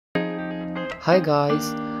Hi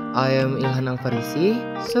guys, I am Ilhan Alfarisy.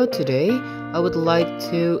 So today I would like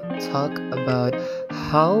to talk about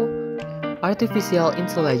how artificial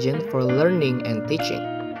intelligence for learning and teaching.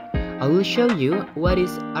 I will show you what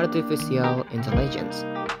is artificial intelligence.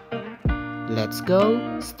 Let's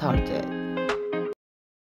go started.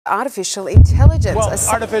 Artificial intelligence. Well,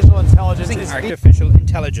 artificial intelligence is artificial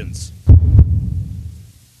intelligence.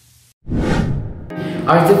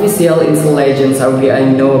 Artificial intelligence, or what I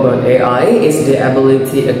know about AI, is the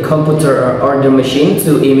ability a computer or the machine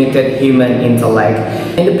to imitate human intellect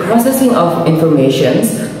in the processing of information,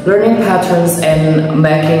 learning patterns, and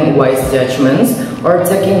making wise judgments or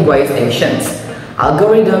taking wise actions.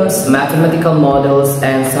 Algorithms, mathematical models,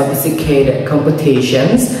 and sophisticated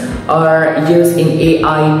computations are used in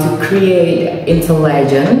AI to create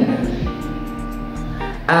intelligent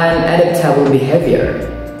and adaptable behavior.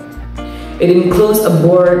 It includes a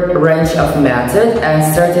broad range of methods and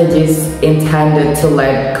strategies intended to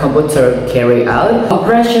let computer carry out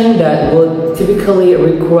operations that would typically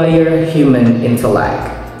require human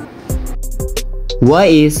intellect. Why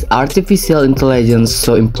is artificial intelligence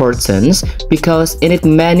so important? Because in it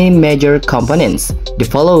many major components. The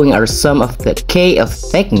following are some of the key of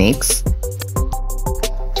techniques.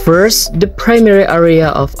 First, the primary area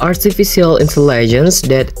of artificial intelligence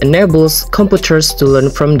that enables computers to learn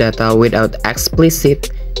from data without explicit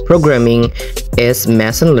programming is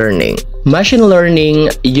machine learning. Machine learning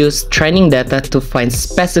uses training data to find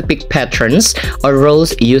specific patterns or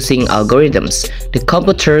rules using algorithms. The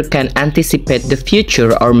computer can anticipate the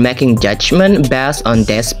future or making judgment based on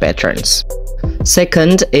these patterns.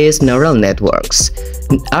 Second is neural networks.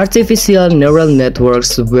 Artificial neural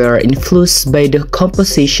networks were influenced by the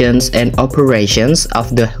compositions and operations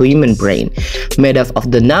of the human brain, made up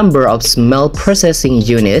of the number of small processing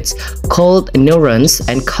units called neurons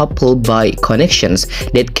and coupled by connections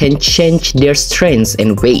that can change their strength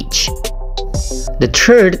and weight. The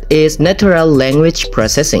third is natural language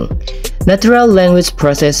processing. Natural language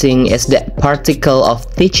processing is the practice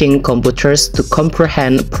of teaching computers to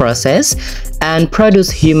comprehend, process, and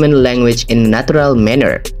produce human language in a natural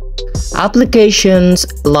manner. Applications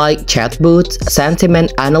like chatbots,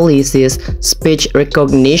 sentiment analysis, speech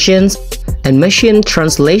recognition, and machine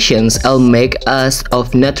translations all make use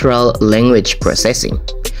of natural language processing.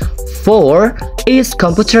 4 is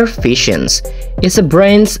computer vision. It's a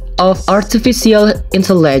branch of artificial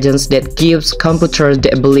intelligence that gives computers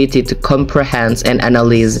the ability to comprehend and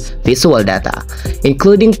analyze visual data,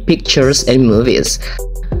 including pictures and movies.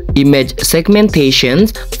 Image segmentation,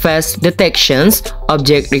 face detections,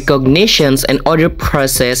 object recognitions, and other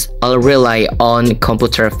processes all rely on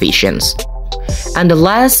computer vision. And the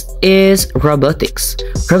last is robotics.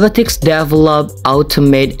 Robotics develop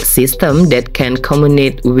automated systems that can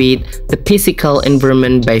communicate with the physical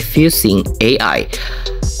environment by fusing AI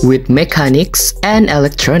with mechanics and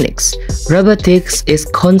electronics. Robotics is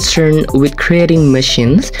concerned with creating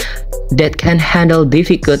machines that can handle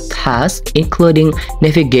difficult tasks including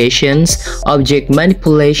navigations, object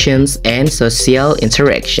manipulations, and social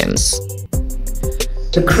interactions.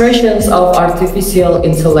 The creations of artificial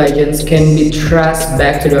intelligence can be traced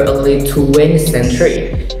back to the early 20th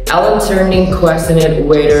century. Alan Turing questioned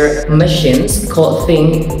whether machines could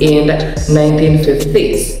think in the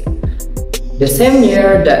 1950s. The same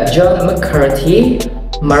year that John McCarthy,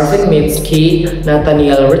 Marvin Minsky,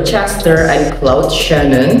 Nathaniel Rochester, and Claude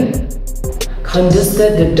Shannon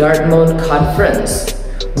conducted the Dartmouth Conference,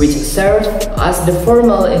 which served as the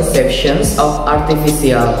formal inception of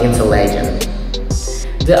artificial intelligence.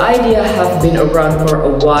 The idea has been around for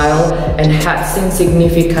a while and had seen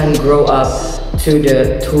significant growth up to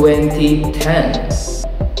the 2010s.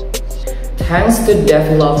 Thanks to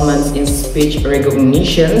developments in speech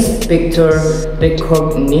recognition, picture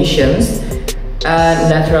recognition, and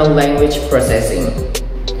natural language processing.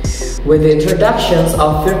 With the introductions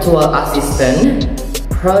of virtual assistant,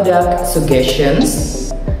 product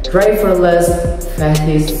suggestions, driverless,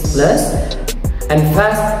 faceless, and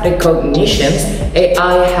fast recognition,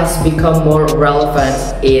 AI has become more relevant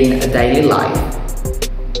in daily life.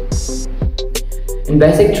 In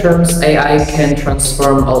basic terms, AI can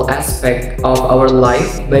transform all aspects of our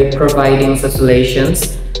life by providing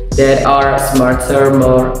solutions that are smarter,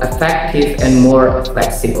 more effective, and more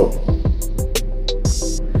flexible.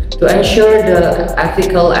 To ensure the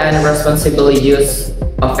ethical and responsible use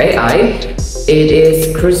of AI, it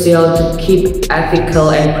is crucial to keep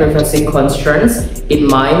ethical and privacy concerns in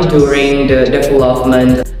mind during the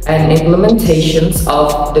development and implementations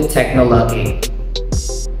of the technology.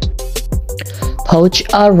 Pouch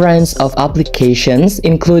a range of applications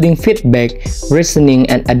including feedback, reasoning,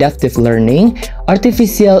 and adaptive learning.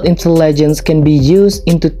 Artificial intelligence can be used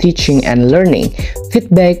into teaching and learning.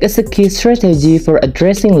 Feedback is a key strategy for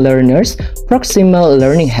addressing learners' proximal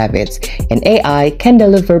learning habits, and AI can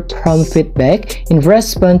deliver prompt feedback in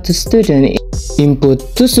response to student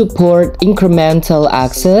input to support incremental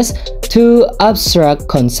access to abstract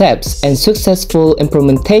concepts and successful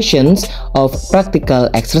implementations of practical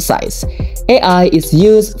exercise. AI is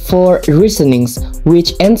used for reasonings,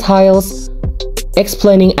 which entails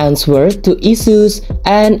explaining answers to issues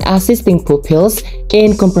and assisting pupils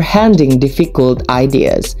in comprehending difficult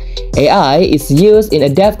ideas. AI is used in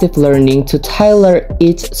adaptive learning to tailor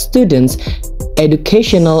each student's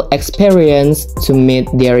educational experience to meet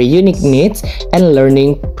their unique needs and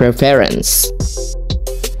learning preference.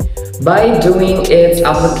 By doing its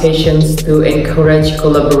applications to encourage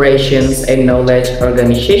collaborations and knowledge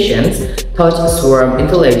organizations, touch swarm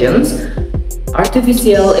intelligence,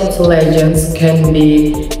 artificial intelligence can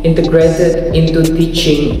be integrated into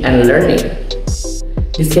teaching and learning.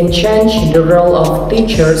 This can change the role of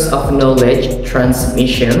teachers of knowledge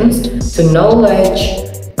transmissions to knowledge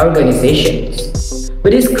organizations.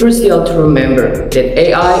 But it's crucial to remember that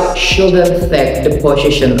AI shouldn't take the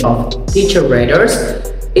position of teacher raters.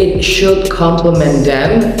 It should complement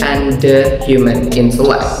them and the human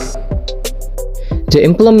intellect. The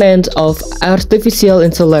implement of artificial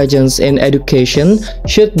intelligence in education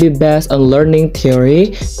should be based on learning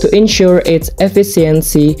theory to ensure its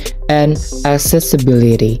efficiency and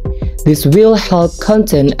accessibility. This will help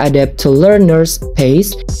content adapt to learners'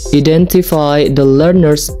 pace, identify the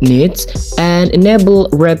learner's needs, and enable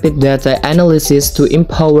rapid data analysis to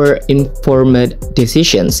empower informed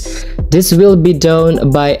decisions. This will be done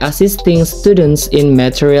by assisting students in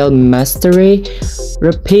material mastery,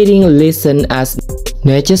 repeating lessons as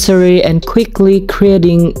necessary, and quickly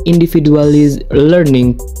creating individualized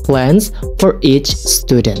learning plans for each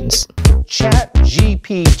student. Bonjour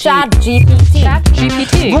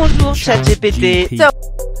ChatGPT.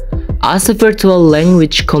 As a virtual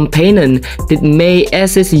language companion that may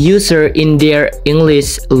assist users in their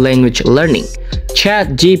English language learning,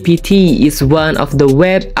 ChatGPT is one of the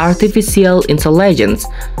web artificial intelligence.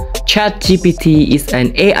 ChatGPT is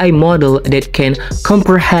an AI model that can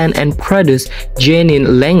comprehend and produce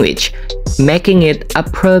genuine language, making it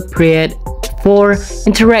appropriate for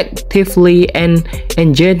interactively and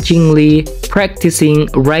engagingly practicing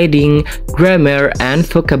writing, grammar, and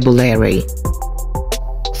vocabulary.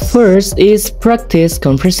 First is practice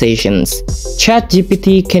conversations.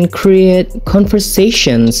 ChatGPT can create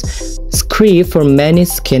conversations script for many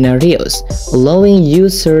scenarios, allowing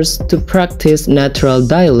users to practice natural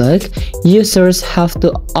dialogue. Users have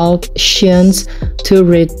the options to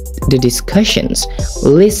read the discussions,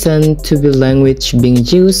 listen to the language being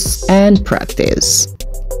used, and practice.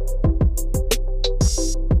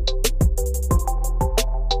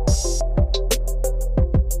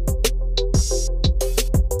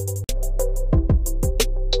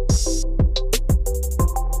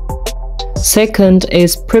 Second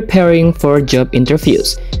is preparing for job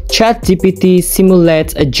interviews. ChatGPT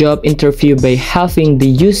simulates a job interview by having the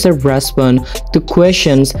user respond to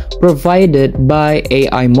questions provided by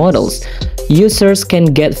AI models. Users can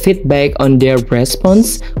get feedback on their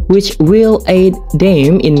response, which will aid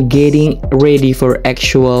them in getting ready for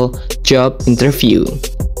actual job interview.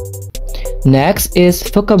 Next is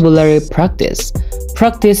vocabulary practice.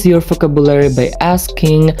 Practice your vocabulary by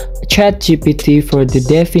asking ChatGPT for the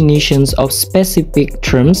definitions of specific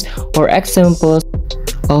terms or examples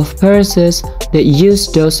of phrases that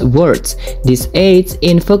use those words. This aids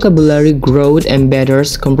in vocabulary growth and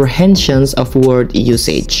betters comprehensions of word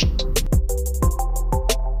usage.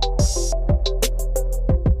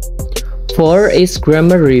 4 is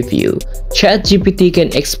grammar review. ChatGPT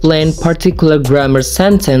can explain particular grammar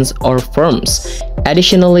sentence or forms.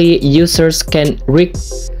 Additionally, users can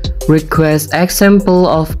request example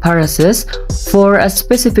of phrases for a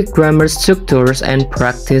specific grammar structures and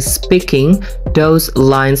practice speaking those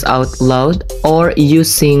lines out loud or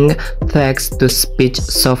using text-to-speech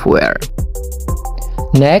software.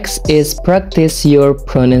 Next is practice your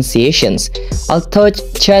pronunciations. Although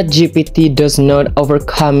ChatGPT does not offer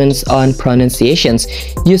comments on pronunciations,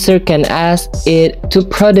 user can ask it to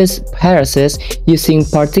produce phrases using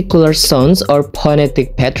particular sounds or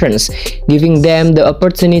phonetic patterns, giving them the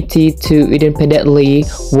opportunity to independently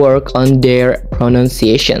work on their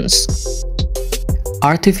pronunciations.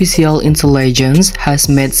 Artificial intelligence has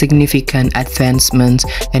made significant advancements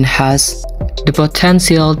and has the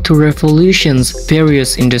potential to revolutionize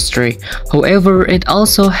various industries. However, it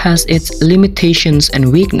also has its limitations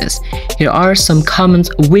and weaknesses. Here are some common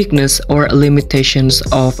weaknesses or limitations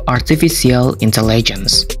of artificial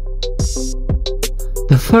intelligence.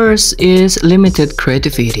 The first is limited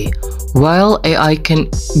creativity. While AI can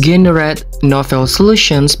generate novel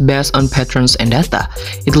solutions based on patterns and data,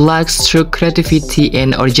 it lacks true creativity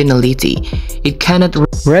and originality. It cannot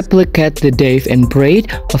replicate the depth and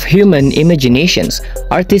breadth of human imaginations,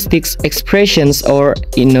 artistic expressions, or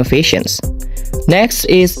innovations. Next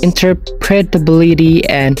is interpretability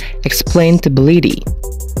and explainability.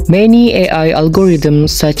 Many AI algorithms,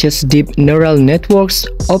 such as deep neural networks,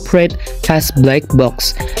 operate as black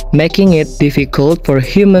box, making it difficult for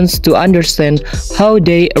humans to understand how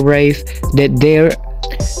they arrive at their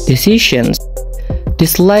decisions.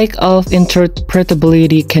 This lack of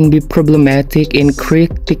interpretability can be problematic in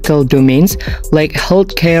critical domains like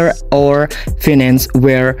healthcare or finance,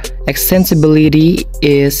 where extensibility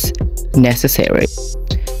is necessary.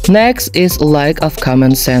 Next is lack of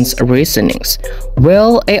common sense reasonings.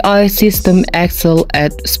 While AI systems excel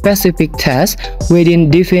at specific tasks within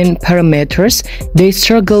defined parameters, they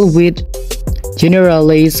struggle with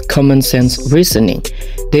generalized common sense reasoning.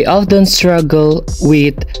 They often struggle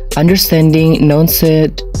with understanding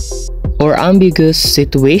nonsense or ambiguous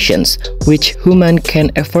situations, which humans can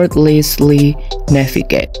effortlessly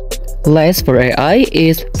navigate. Last for AI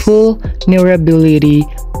is vulnerability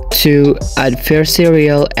to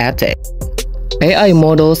adversarial attack. AI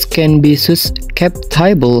models can be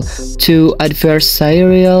susceptible to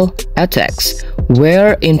adversarial attacks,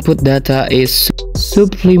 where input data is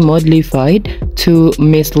subtly modified to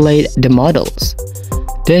mislead the models.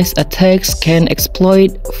 These attacks can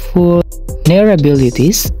exploit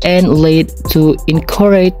vulnerabilities and lead to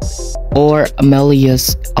incorrect or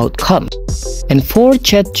malicious outcomes. And for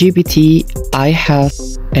ChatGPT, I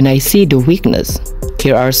see the weakness.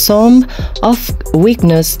 Here are some of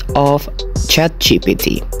weakness of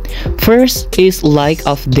ChatGPT. First is lack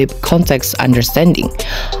of deep context understanding.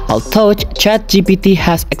 Although ChatGPT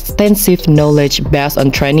has extensive knowledge based on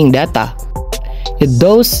training data, it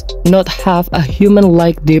does not have a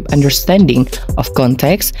human-like deep understanding of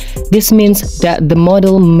context. This means that the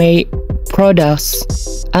model may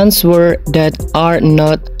produce answers that are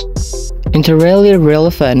not entirely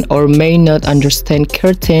relevant or may not understand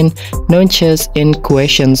certain nuances in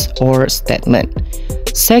questions or statements.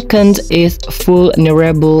 Second is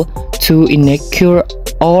vulnerable to inaccurate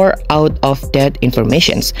or out-of-date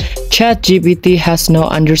information. ChatGPT has no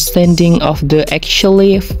understanding of the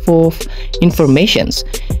actually false information.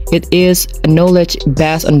 It is knowledge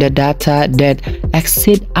based on the data that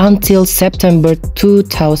existed until September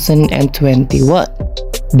 2021.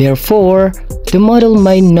 Therefore, the model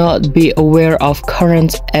might not be aware of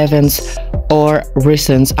current events or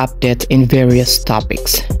recent updates in various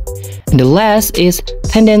topics. And the last is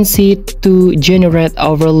tendency to generate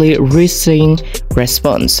overly reassuring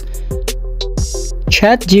response.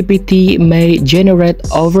 ChatGPT may generate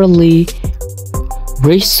overly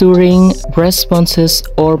reassuring responses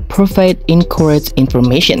or provide incorrect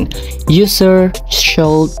information. Users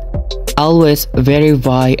should always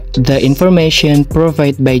verify the information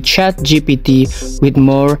provided by ChatGPT with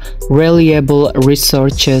more reliable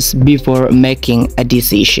resources before making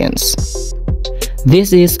decisions.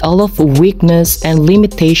 This is all of weakness and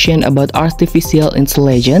limitation about artificial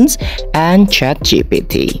intelligence and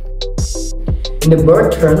ChatGPT. In the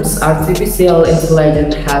broad terms, artificial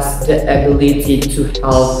intelligence has the ability to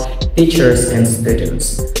help teachers and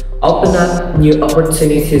students, open up new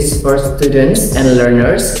opportunities for students and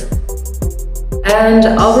learners, and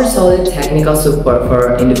offer solid technical support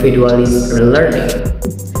for individualized learning.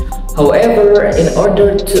 However, in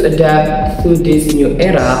order to adapt to this new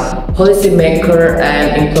era, policymakers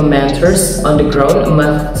and implementers on the ground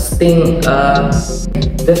must think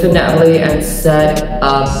definitely and set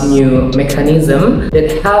up new mechanisms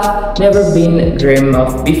that have never been dreamed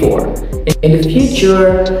of before. In the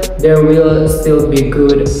future, there will still be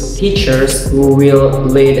good teachers who will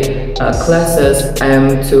lead classes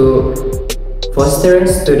aimed to foster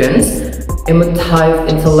students' emotive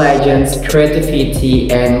intelligence, creativity,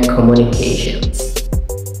 and communications.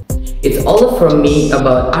 It's all from me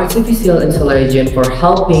about artificial intelligence for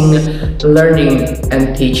helping learning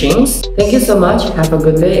and teachings. Thank you so much. Have a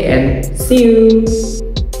good day and see you.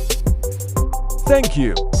 Thank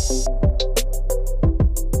you.